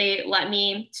Path. They let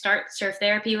me start surf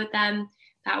therapy with them.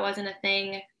 That wasn't a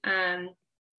thing.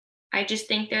 I just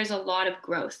think there's a lot of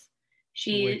growth.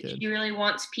 She wicked. really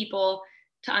wants people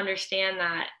to understand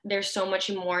that there's so much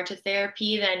more to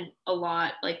therapy than a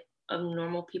lot like of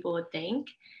normal people would think.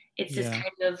 It's this Yeah.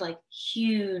 kind of like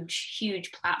huge,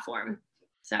 huge platform.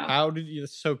 So How did you?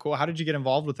 That's so cool. How did you get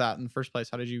involved with that in the first place?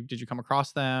 How did you come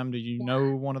across them? Did you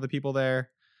know one of the people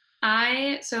there?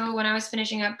 so when I was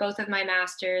finishing up both of my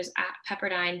masters at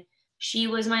Pepperdine, she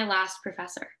was my last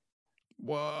professor.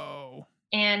 Whoa.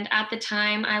 And at the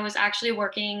time, I was actually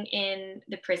working in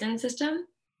the prison system,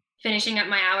 finishing up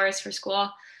my hours for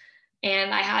school.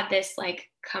 And I had this like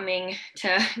coming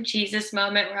to Jesus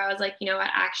moment where I was like, you know what,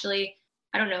 actually,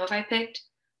 I don't know if I picked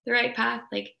the right path.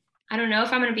 Like, I don't know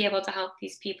if I'm going to be able to help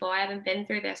these people. I haven't been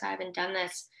through this, I haven't done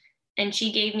this. And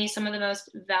she gave me some of the most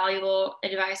valuable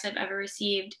advice I've ever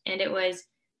received. And it was,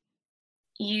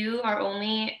 you are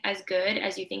only as good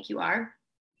as you think you are.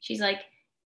 She's like,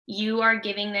 you are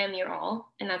giving them your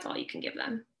all, and that's all you can give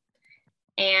them.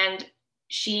 And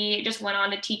she just went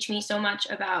on to teach me so much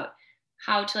about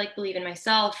how to like believe in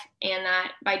myself, and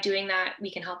that by doing that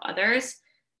we can help others.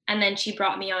 And then she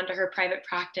brought me onto her private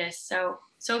practice.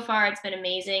 So far it's been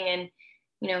amazing, and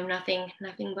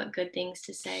nothing but good things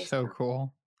to say. So So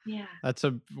cool. yeah.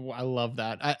 I love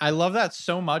that. I love that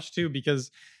so much too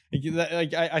because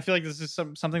I feel like this is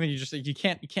something that you just like, you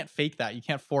can't fake that. You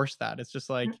can't force that. It's just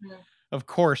like Mm-mm. of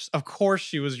course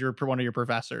she was one of your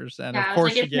professors and of Yeah, I was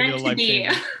course like, she it's gave you the meant to life be.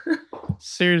 changing.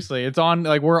 Seriously, it's on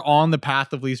like we're on the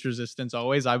path of least resistance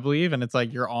always, I believe, and it's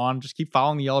like you're on. Just keep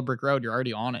following the yellow brick road. You're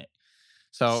already on it.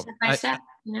 So Step by step.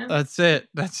 you know? That's it.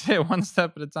 That's it. One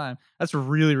step at a time. That's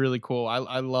really, really cool.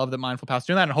 I love that Mindful Path's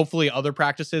doing that. And hopefully other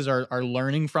practices are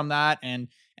learning from that. And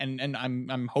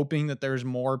I'm hoping that there's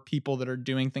more people that are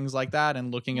doing things like that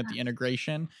and looking at Yeah, the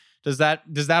integration. Does that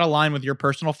align with your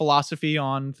personal philosophy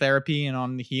on therapy and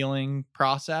on the healing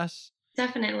process?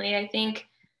 definitely. I think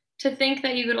to think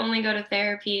that you could only go to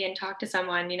therapy and talk to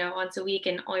someone, once a week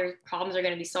and all your problems are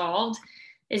going to be solved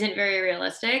isn't very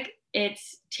realistic.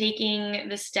 It's taking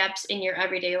the steps in your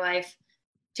everyday life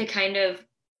to kind of,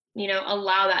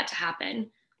 allow that to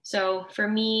happen. So for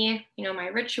me, my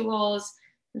rituals,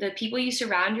 the people you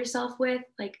surround yourself with,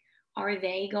 like, are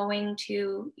they going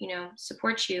to,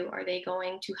 support you? Are they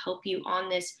going to help you on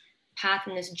this path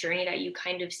and this journey that you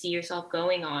kind of see yourself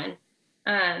going on?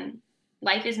 Um,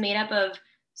 Life is made up of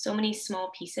so many small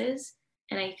pieces.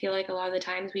 And I feel like a lot of the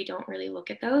times we don't really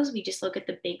look at those. We just look at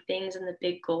the big things and the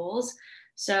big goals.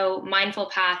 So,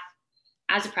 mindful path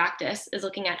as a practice is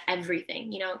looking at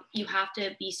everything. You have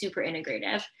to be super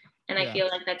integrative. And I Yeah. feel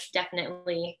like that's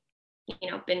definitely,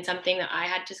 been something that I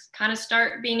had to kind of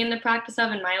start being in the practice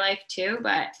of in my life too.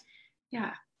 But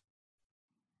yeah.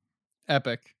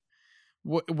 Epic.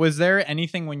 Was there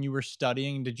anything when you were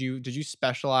studying? Did you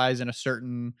specialize in a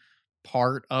certain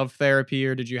part of therapy,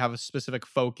 or did you have a specific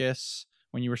focus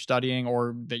when you were studying,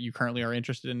 or that you currently are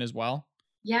interested in as well?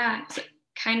 Yeah. It's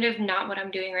kind of not what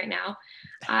I'm doing right now.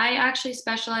 I actually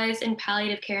specialize in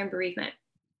palliative care and bereavement.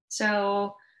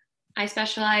 So I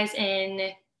specialize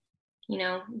in,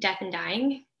 death and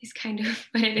dying is kind of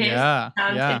what it is. Yeah,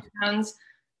 It yeah. sounds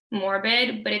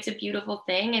morbid, but it's a beautiful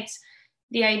thing. It's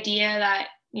the idea that,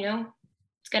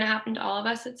 it's going to happen to all of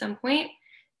us at some point.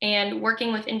 And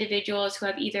working with individuals who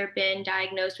have either been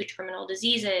diagnosed with terminal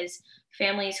diseases,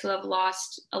 families who have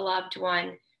lost a loved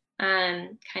one,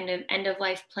 kind of end of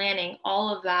life planning,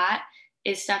 all of that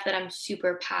is stuff that I'm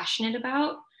super passionate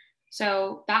about.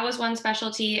 So that was one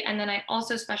specialty. And then I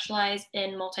also specialize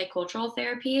in multicultural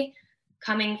therapy,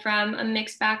 coming from a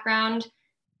mixed background,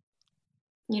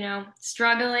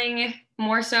 struggling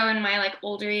more so in my like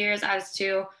older years as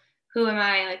to who am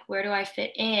I, like, where do I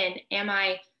fit in? Am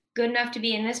I good enough to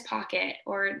be in this pocket?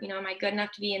 Or, am I good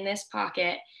enough to be in this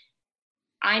pocket?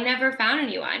 I never found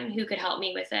anyone who could help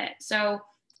me with it. So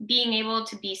being able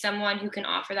to be someone who can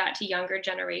offer that to younger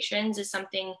generations is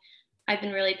something I've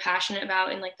been really passionate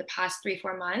about in like the past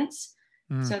 3-4 months.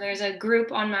 Mm, So there's a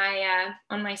group on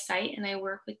my site, and I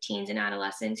work with teens and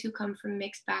adolescents who come from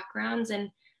mixed backgrounds,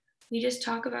 and we just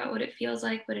talk about what it feels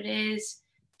like, what it is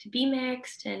to be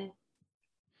mixed, and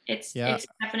it's yeah, it's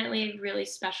definitely really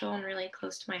special and really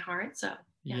close to my heart. So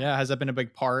yeah. yeah. Has that been a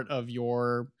big part of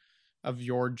your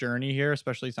journey here?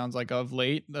 Especially sounds like of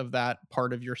late, of that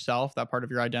part of yourself, that part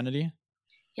of your identity.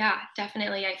 Yeah,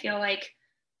 definitely. I feel like,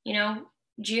 you know,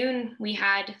 June, we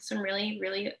had some really,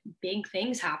 really big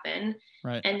things happen,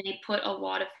 Right. and they put a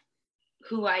lot of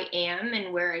who I am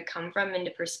and where I come from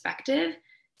into perspective,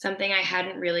 something I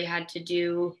hadn't really had to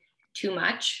do too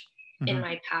much in Hmm.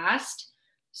 my past.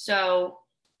 So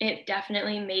it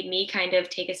definitely made me kind of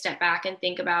take a step back and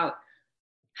think about,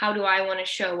 how do I want to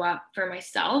show up for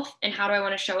myself and how do I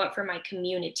want to show up for my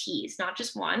communities, not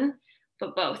just one,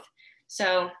 but both.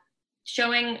 So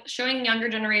showing younger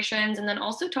generations, and then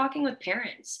also talking with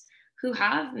parents who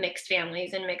have mixed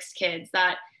families and mixed kids,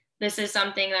 that this is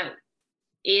something that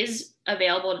is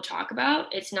available to talk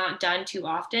about. It's not done too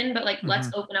often, but like, let's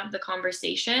Hmm. open up the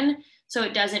conversation so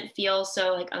it doesn't feel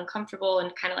so like uncomfortable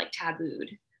and kind of like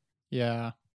tabooed.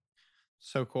 Yeah.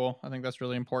 So cool. I think that's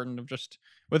really important, of just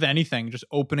with anything, just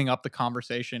opening up the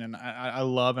conversation. And I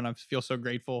love and I feel so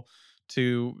grateful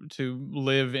to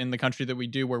live in the country that we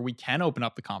do, where we can open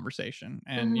up the conversation.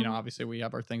 And Hmm. obviously we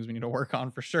have our things we need to work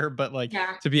on for sure, but like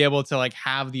Yeah. to be able to like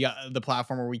have the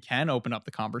platform where we can open up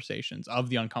the conversations of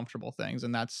the uncomfortable things,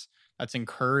 and that's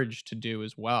encouraged to do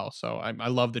as well. So I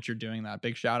love that you're doing that.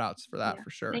 Big shout outs for that Yeah. for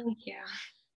sure. Thank you.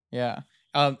 Yeah.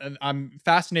 And I'm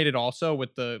fascinated also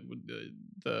with the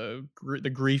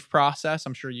grief process.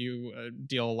 I'm sure you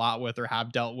deal a lot with, or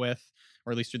have dealt with,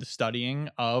 or at least through the studying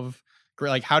of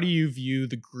like, how do you view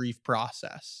the grief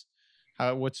process?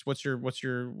 How what's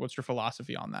your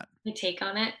philosophy on that? My take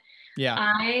on it.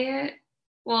 Yeah.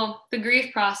 Well, the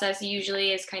grief process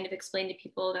usually is kind of explained to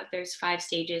people that there's 5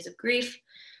 stages of grief.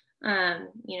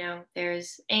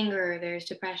 There's anger, there's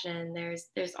depression,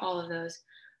 there's all of those.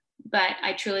 But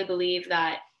I truly believe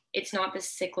that it's not this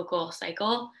cyclical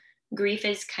cycle. Grief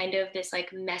is kind of this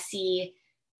like messy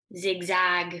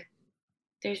zigzag.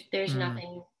 There's Mm,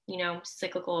 nothing,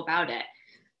 cyclical about it.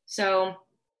 So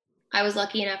I was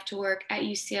lucky enough to work at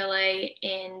UCLA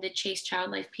in the Chase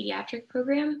Child Life Pediatric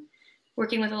program.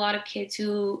 working with a lot of kids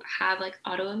who have like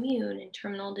autoimmune and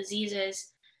terminal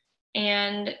diseases.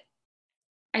 And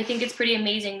I think it's pretty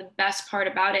amazing. The best part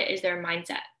about it is their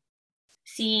mindset,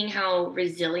 seeing how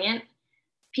resilient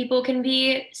people can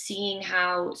be, seeing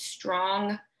how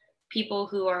strong people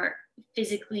who are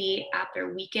physically at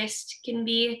their weakest can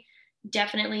be,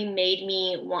 definitely made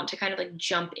me want to kind of like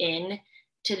jump in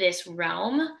to this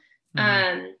realm.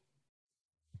 Mhm.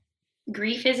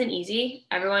 Grief isn't easy.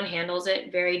 Everyone handles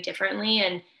it very differently.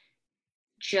 And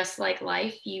just like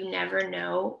life, you never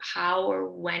know how or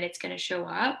when it's going to show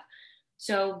up.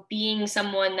 So being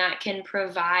someone that can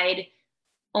provide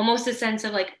almost a sense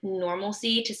of like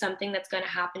normalcy to something that's going to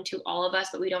happen to all of us,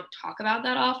 but we don't talk about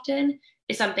that often,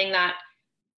 is something that,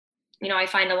 I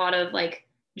find a lot of like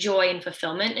joy and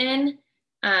fulfillment in.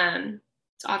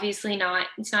 It's obviously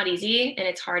it's not easy, and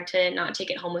it's hard to not take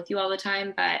it home with you all the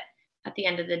time. But at the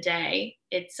end of the day,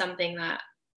 it's something that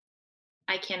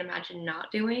I can't imagine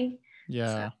not doing. So,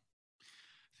 Yeah.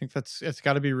 I think it's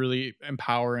got to be really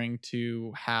empowering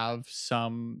to have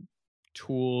some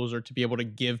tools or to be able to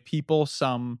give people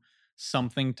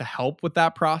something to help with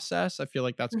that process. I feel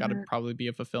like that's got to mhm, probably be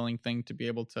a fulfilling thing to be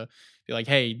able to be like,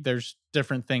 hey, there's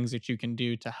different things that you can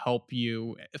do to help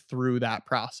you through that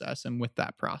process and with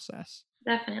that process.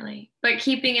 definitely. But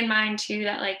keeping in mind too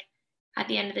that like at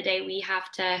the end of the day, we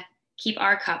have to keep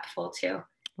our cup full too.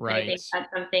 And I think Right. that's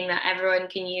something that everyone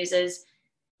can use is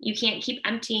you can't keep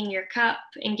emptying your cup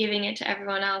and giving it to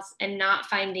everyone else and not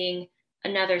finding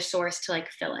another source to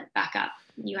like fill it back up.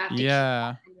 You have to keep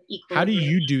Yeah. that kind of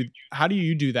equilibrium. How do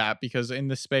you do that? Because in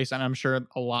this space, and I'm sure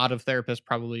a lot of therapists,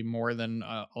 probably more than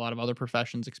a lot of other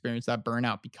professions, experience that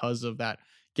burnout because of that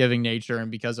giving nature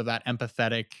and because of that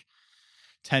empathetic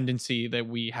tendency that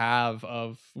we have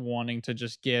of wanting to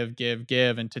just give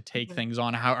and to take Mhm. things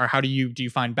on. How do you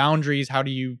find boundaries? How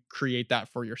do you create that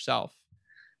for yourself?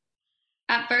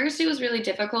 At first, it was really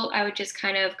difficult. I would just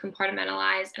kind of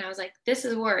compartmentalize and I was like, this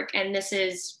is work and this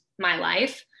is my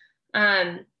life.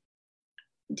 Um,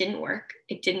 didn't work.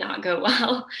 It did not go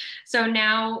well. So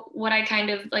now, what I kind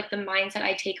of like the mindset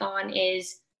I take on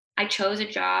is I chose a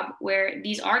job where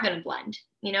these are going to blend.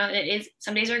 It is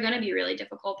some days are going to be really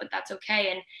difficult, but that's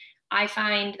okay. And I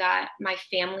find that my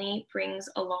family brings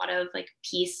a lot of like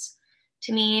peace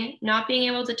to me. Not being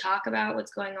able to talk about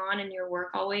what's going on in your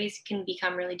work always can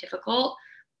become really difficult,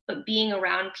 but being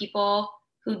around people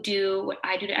who do what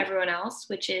I do to everyone else,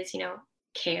 which is,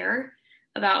 care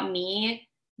about me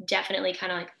definitely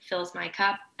kind of like fills my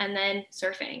cup. And then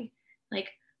surfing, like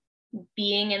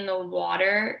being in the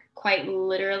water, quite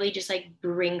literally just like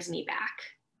brings me back.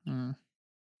 Mm,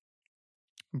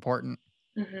 important.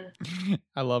 Hmm.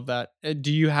 I love that.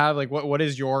 Do you have like what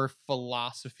is your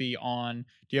philosophy on?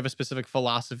 Do you have a specific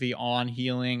philosophy on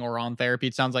healing or on therapy?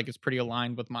 It sounds like it's pretty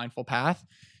aligned with Mindful Path.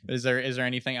 Is there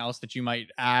anything else that you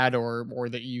might add or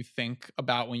that you think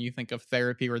about when you think of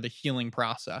therapy or the healing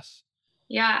process?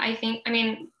 Yeah, I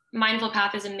mean, Mindful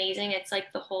Path is amazing. It's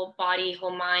like the whole body,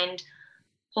 whole mind,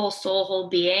 whole soul, whole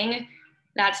being.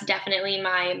 That's definitely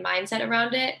my mindset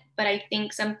around it. But I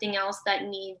think something else that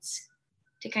needs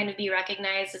to kind of be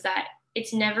recognized is that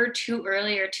it's never too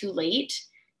early or too late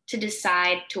to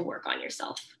decide to work on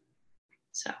yourself.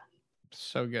 So,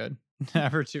 So good.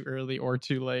 Never too early or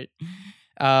too late.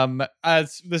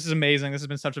 As this is amazing. This has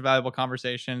been such a valuable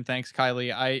conversation. Thanks,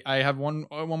 Kylie. I have one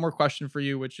more question for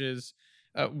you, which is,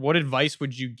 what advice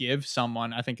would you give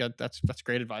someone? I think that's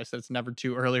great advice. That it's never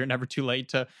too early or never too late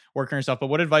to work on yourself. But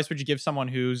what advice would you give someone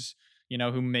who's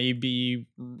who may be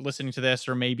listening to this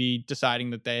or maybe deciding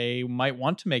that they might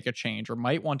want to make a change or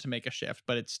might want to make a shift,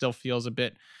 but it still feels a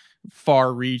bit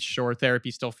far reach or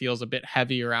therapy still feels a bit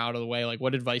heavy or out of the way? Like,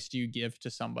 what advice do you give to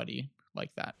somebody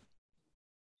like that?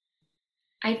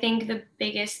 I think the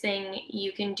biggest thing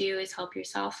you can do is help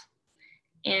yourself.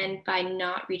 And by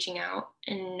not reaching out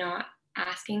and not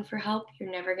asking for help,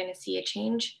 you're never going to see a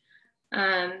change.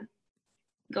 Um,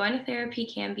 Going to therapy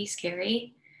can be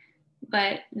scary,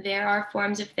 but there are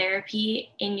forms of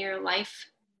therapy in your life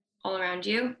all around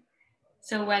you.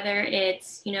 So whether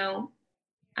it's,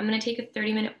 I'm going to take a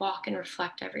 30-minute walk and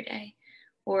reflect every day,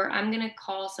 or I'm going to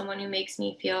call someone who makes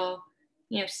me feel,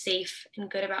 safe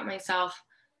and good about myself,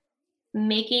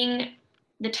 making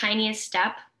the tiniest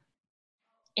step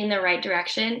in the right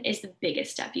direction is the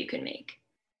biggest step you can make.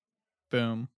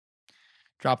 Boom.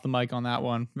 Drop the mic on that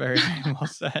one. Very, very well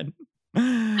said.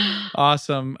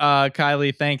 Awesome.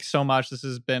 Kylie, thanks so much. This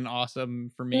has been awesome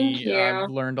for me. Thank you. I've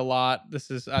learned a lot. This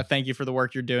is thank you for the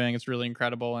work you're doing. It's really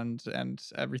incredible, and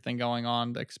everything going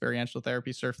on, the experiential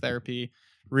therapy, surf therapy,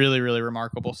 really, really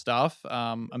remarkable stuff.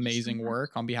 Amazing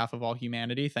work on behalf of all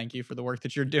humanity. Thank you for the work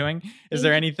that you're doing. Is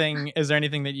there anything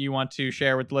that you want to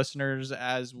share with listeners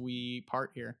as we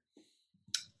part here?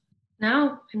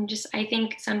 No, I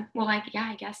think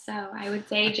I guess so. I would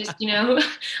say just, I'm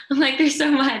like, there's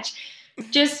so much.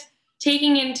 Just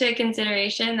taking into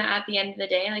consideration that at the end of the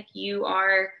day, like, you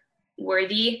are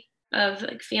worthy of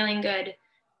like feeling good,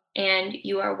 and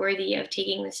you are worthy of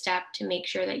taking the step to make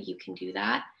sure that you can do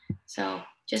that. So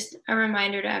just a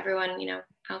reminder to everyone,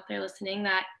 out there listening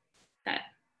that.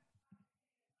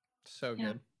 So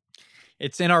good.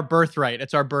 It's in our birthright.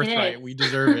 It's our birthright. We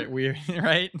deserve it. We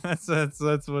right. That's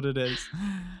what it is.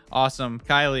 Awesome,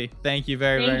 Kylie. Thank you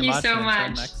very much. Thank you so much.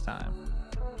 Until next time.